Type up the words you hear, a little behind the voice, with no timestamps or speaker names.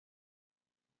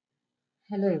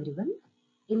Hello everyone.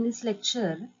 In this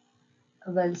lecture,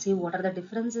 we'll see what are the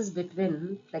differences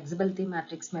between flexibility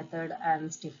matrix method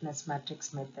and stiffness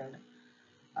matrix method.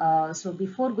 So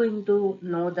before going to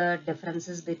know the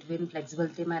differences between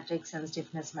flexibility matrix and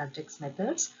stiffness matrix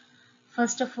methods,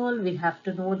 first of all, we have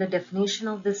to know the definition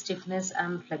of the stiffness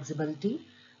and flexibility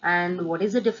and what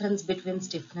is the difference between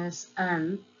stiffness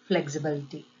and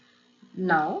flexibility.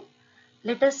 Now,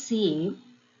 let us see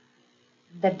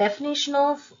the definition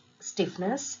of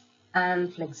stiffness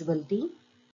and flexibility.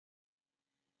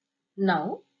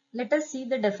 Now, let us see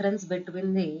the difference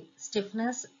between the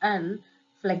stiffness and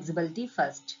flexibility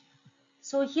first.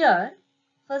 So here,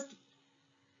 first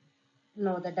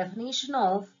know the definition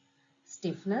of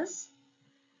stiffness.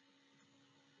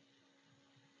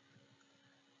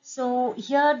 So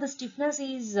here the stiffness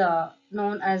is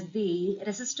known as the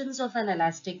resistance of an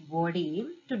elastic body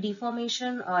to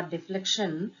deformation or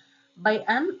deflection by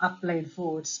an applied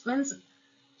force. Means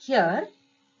here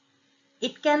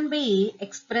it can be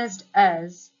expressed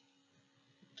as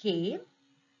K,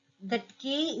 that K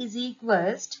is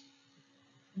equals to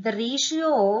the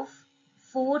ratio of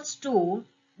force to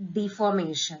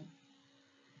deformation.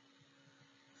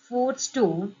 Force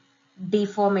to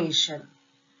deformation.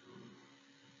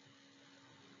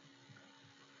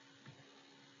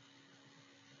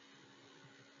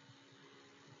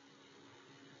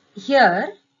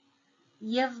 Here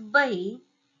F by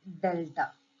delta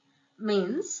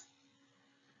means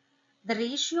the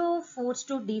ratio of force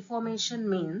to deformation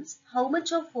means how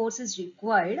much of force is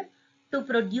required to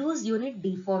produce unit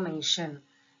deformation.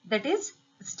 That is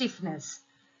stiffness.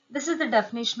 This is the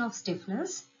definition of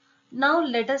stiffness. Now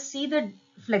let us see the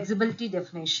flexibility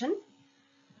definition.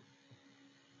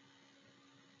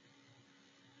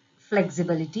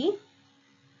 Flexibility.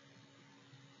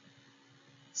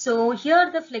 So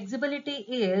here the flexibility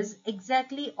is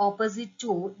exactly opposite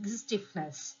to the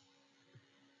stiffness.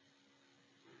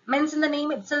 Means in the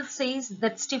name itself says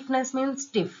that stiffness means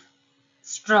stiff,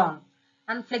 strong,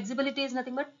 and flexibility is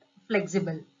nothing but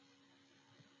flexible.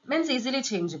 Means easily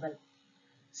changeable.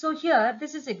 So here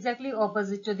this is exactly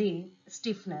opposite to the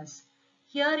stiffness.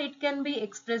 Here it can be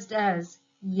expressed as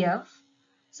F.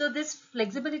 So this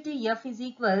flexibility F is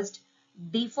equals to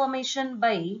deformation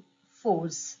by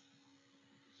force.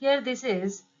 Here this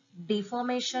is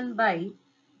deformation by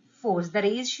force. The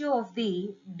ratio of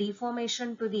the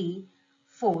deformation to the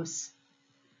force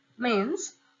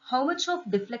means how much of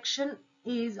deflection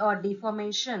is or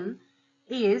deformation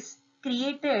is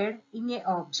created in a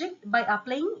object by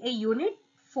applying a unit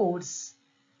force.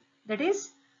 That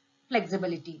is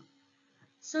flexibility.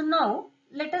 So now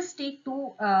let us take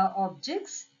two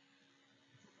objects.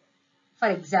 For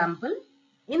example,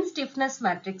 in stiffness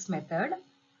matrix method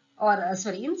or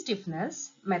in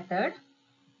stiffness method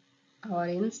or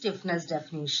in stiffness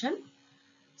definition.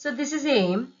 So this is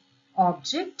a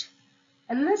object.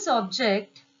 In this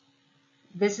object,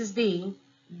 this is the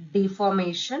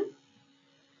deformation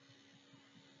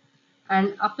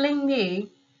and applying a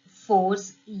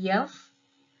force F,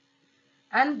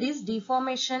 and this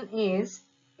deformation is,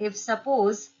 if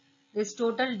suppose this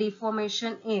total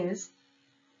deformation is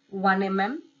 1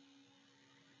 mm.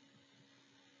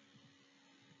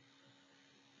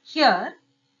 Here,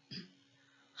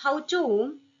 how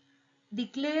to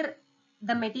declare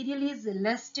the material is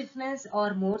less stiffness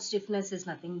or more stiffness is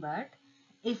nothing but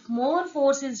if more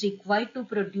force is required to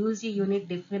produce a unit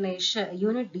deformation,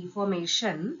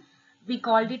 we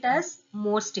called it as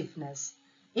more stiffness.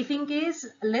 If in case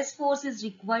less force is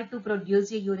required to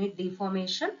produce a unit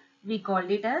deformation, we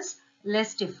called it as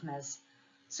less stiffness.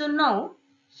 So now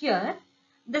here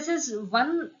this is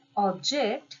one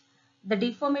object, the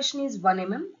deformation is 1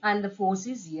 mm and the force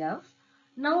is F.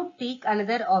 Now take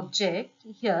another object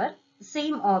here,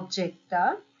 same object,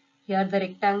 here the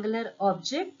rectangular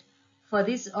object. For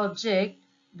this object,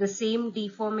 the same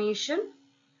deformation.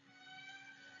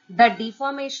 The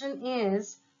deformation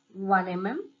is 1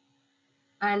 mm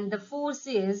and the force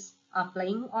is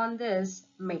applying on this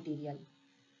material.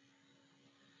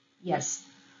 Yes.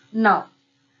 Now,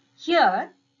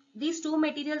 here these two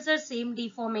materials are same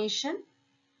deformation,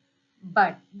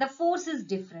 but the force is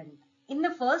different. In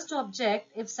the first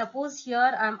object, if suppose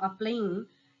here I am applying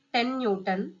 10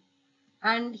 Newton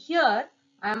and here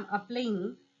I am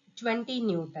applying 20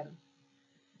 Newton.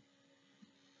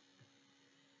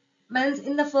 Means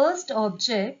in the first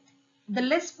object, the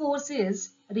less force is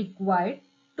required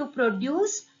to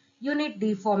produce unit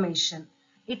deformation.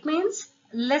 It means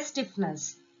less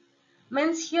stiffness.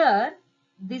 Means here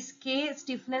this K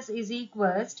stiffness is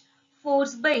equals to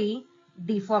force by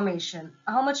deformation.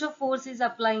 How much of force is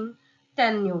applying?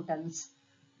 10 newtons.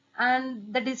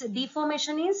 And the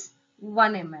deformation is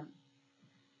 1 mm.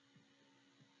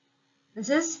 This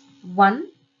is 1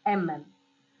 mm.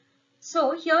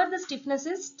 So here the stiffness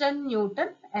is 10 Newton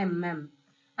mm.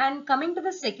 And coming to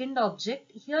the second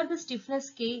object, here the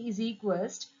stiffness K is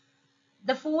equals,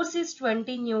 the force is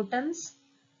 20 Newtons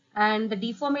and the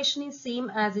deformation is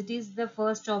same as it is the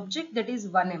first object, that is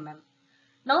 1 mm.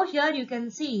 Now here you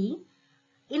can see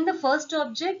in the first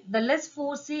object the less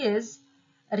force is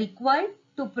required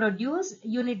to produce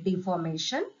unit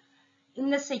deformation. In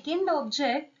the second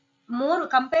object, more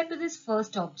compared to this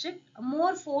first object,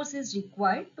 more force is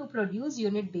required to produce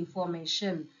unit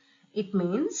deformation. It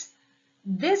means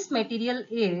this material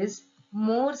is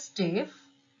more stiff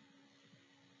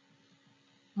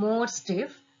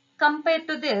compared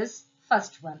to this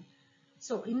first one.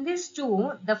 So in these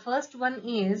two, the first one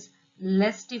is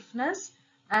less stiffness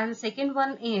and second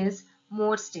one is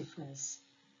more stiffness.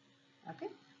 Okay.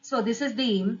 So this is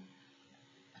the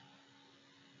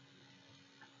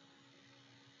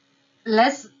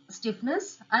less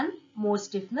stiffness and more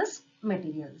stiffness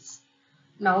materials.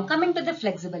 Now coming to the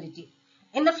flexibility.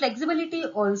 In the flexibility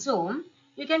also,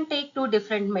 you can take two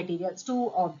different materials,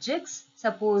 two objects.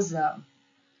 Suppose,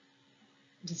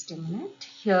 just a minute,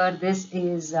 here this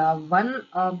is one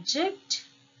object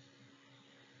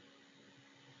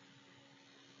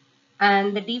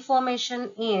and the deformation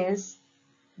is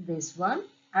this one,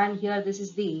 and here this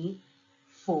is the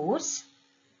force,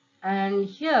 and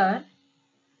here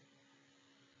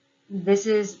this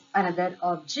is another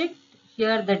object.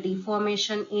 Here the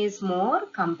deformation is more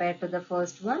compared to the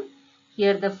first one.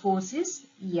 Here the force is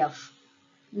F.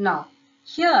 Now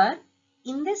here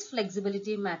in this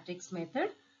flexibility matrix method,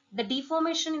 the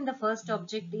deformation in the first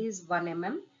object is 1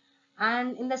 mm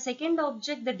and in the second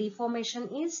object the deformation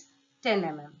is 10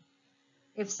 mm,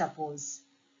 if suppose.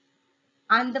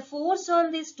 And the force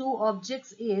on these two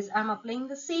objects is, I am applying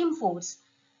the same force.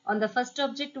 On the first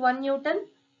object 1 Newton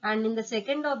and in the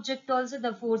second object also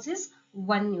the force is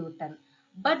 1 Newton.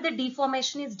 But the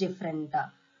deformation is different.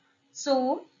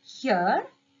 So here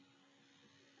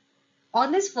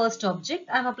on this first object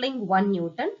I am applying 1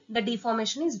 Newton. The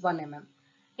deformation is 1 mm.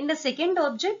 In the second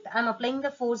object I am applying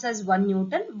the force as 1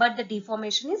 Newton but the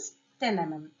deformation is 10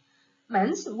 mm.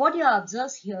 Means what you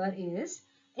observe here is,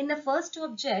 in the first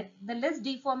object, the less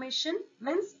deformation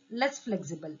means less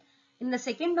flexible. In the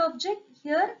second object,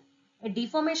 here a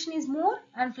deformation is more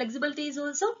and flexibility is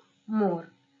also more.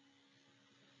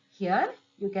 Here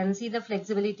you can see the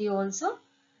flexibility also.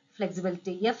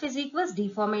 Flexibility F is equals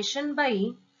deformation by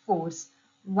force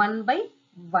 1 by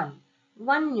 1.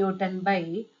 1 Newton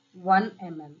by 1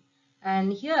 mm.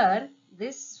 And here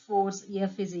this force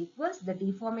F is equals, the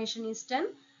deformation is 10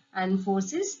 and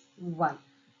force is 1.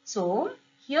 So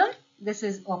here this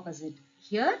is opposite.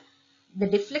 Here the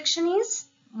deflection is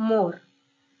more,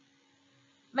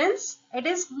 means it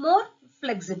is more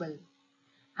flexible,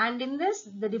 and in this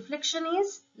the deflection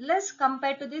is less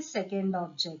compared to the second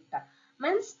object,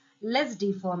 means less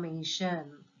deformation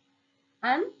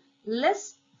and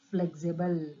less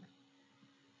flexible.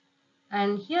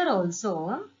 And here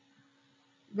also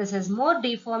this is more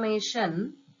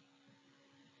deformation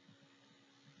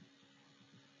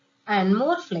and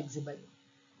more flexible.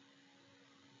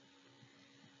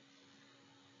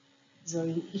 So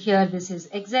here this is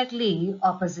exactly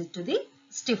opposite to the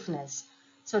stiffness.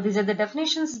 So these are the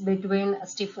definitions between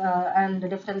and the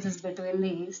differences between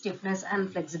the stiffness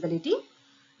and flexibility.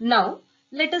 Now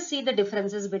let us see the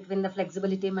differences between the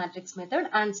flexibility matrix method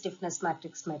and stiffness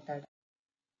matrix method.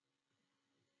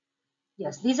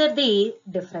 Yes, these are the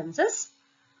differences.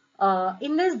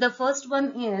 In this, the first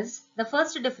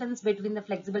difference between the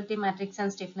flexibility matrix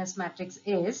and stiffness matrix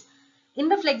is, in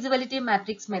the flexibility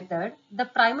matrix method, the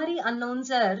primary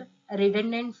unknowns are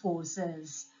redundant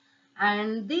forces,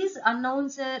 and these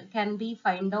unknowns can be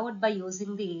found out by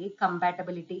using the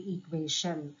compatibility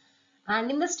equation. And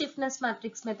in the stiffness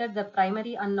matrix method, the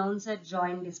primary unknowns are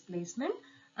joint displacement,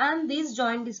 and these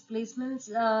joint displacements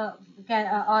are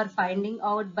finding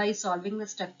out by solving the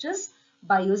structures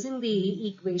by using the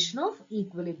equation of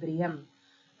equilibrium.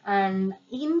 And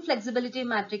in flexibility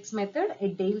matrix method,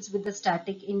 it deals with the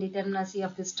static indeterminacy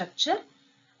of the structure,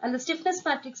 and the stiffness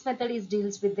matrix method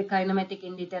deals with the kinematic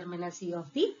indeterminacy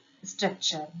of the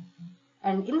structure.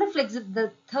 And in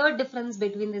the third difference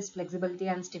between this flexibility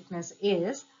and stiffness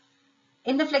is,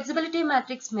 in the flexibility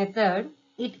matrix method,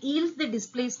 it yields the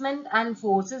displacement and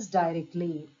forces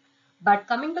directly. But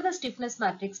coming to the stiffness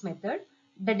matrix method,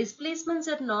 the displacements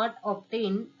are not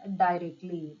obtained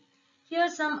directly. Here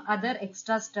some other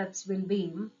extra steps will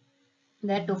be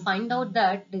there to find out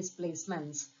that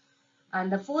displacements.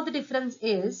 And the fourth difference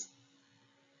is,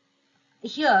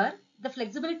 here The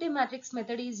flexibility matrix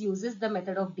method uses the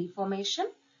method of deformation,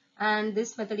 and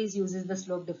this method uses the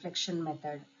slope deflection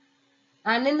method.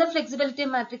 And in the flexibility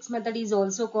matrix method is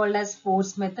also called as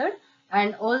force method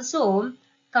and also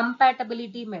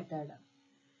compatibility method.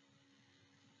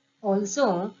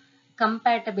 Also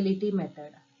compatibility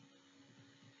method.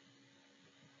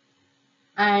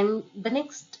 And the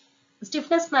next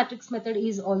stiffness matrix method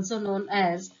is also known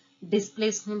as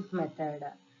displacement method.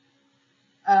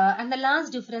 And the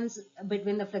last difference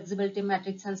between the flexibility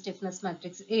matrix and stiffness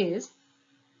matrix is,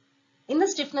 in the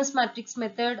stiffness matrix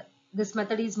method, this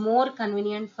method is more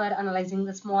convenient for analyzing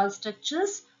the small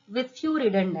structures with few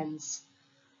redundancies.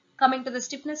 Coming to the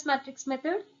stiffness matrix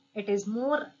method, it is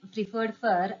more preferred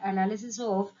for analysis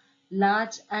of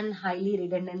large and highly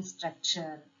redundant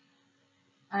structure.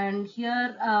 And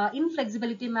here in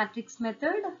flexibility matrix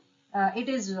method, it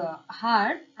is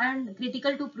hard and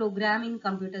critical to program in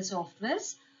computer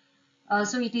softwares.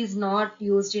 So it is not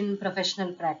used in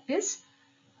professional practice.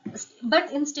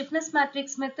 But in stiffness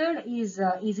matrix method is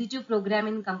easy to program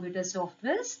in computer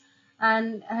softwares,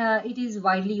 and it is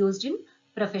widely used in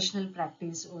professional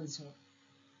practice also.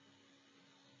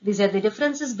 These are the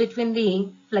differences between the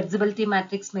flexibility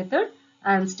matrix method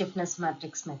and stiffness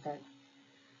matrix method.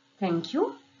 Thank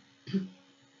you.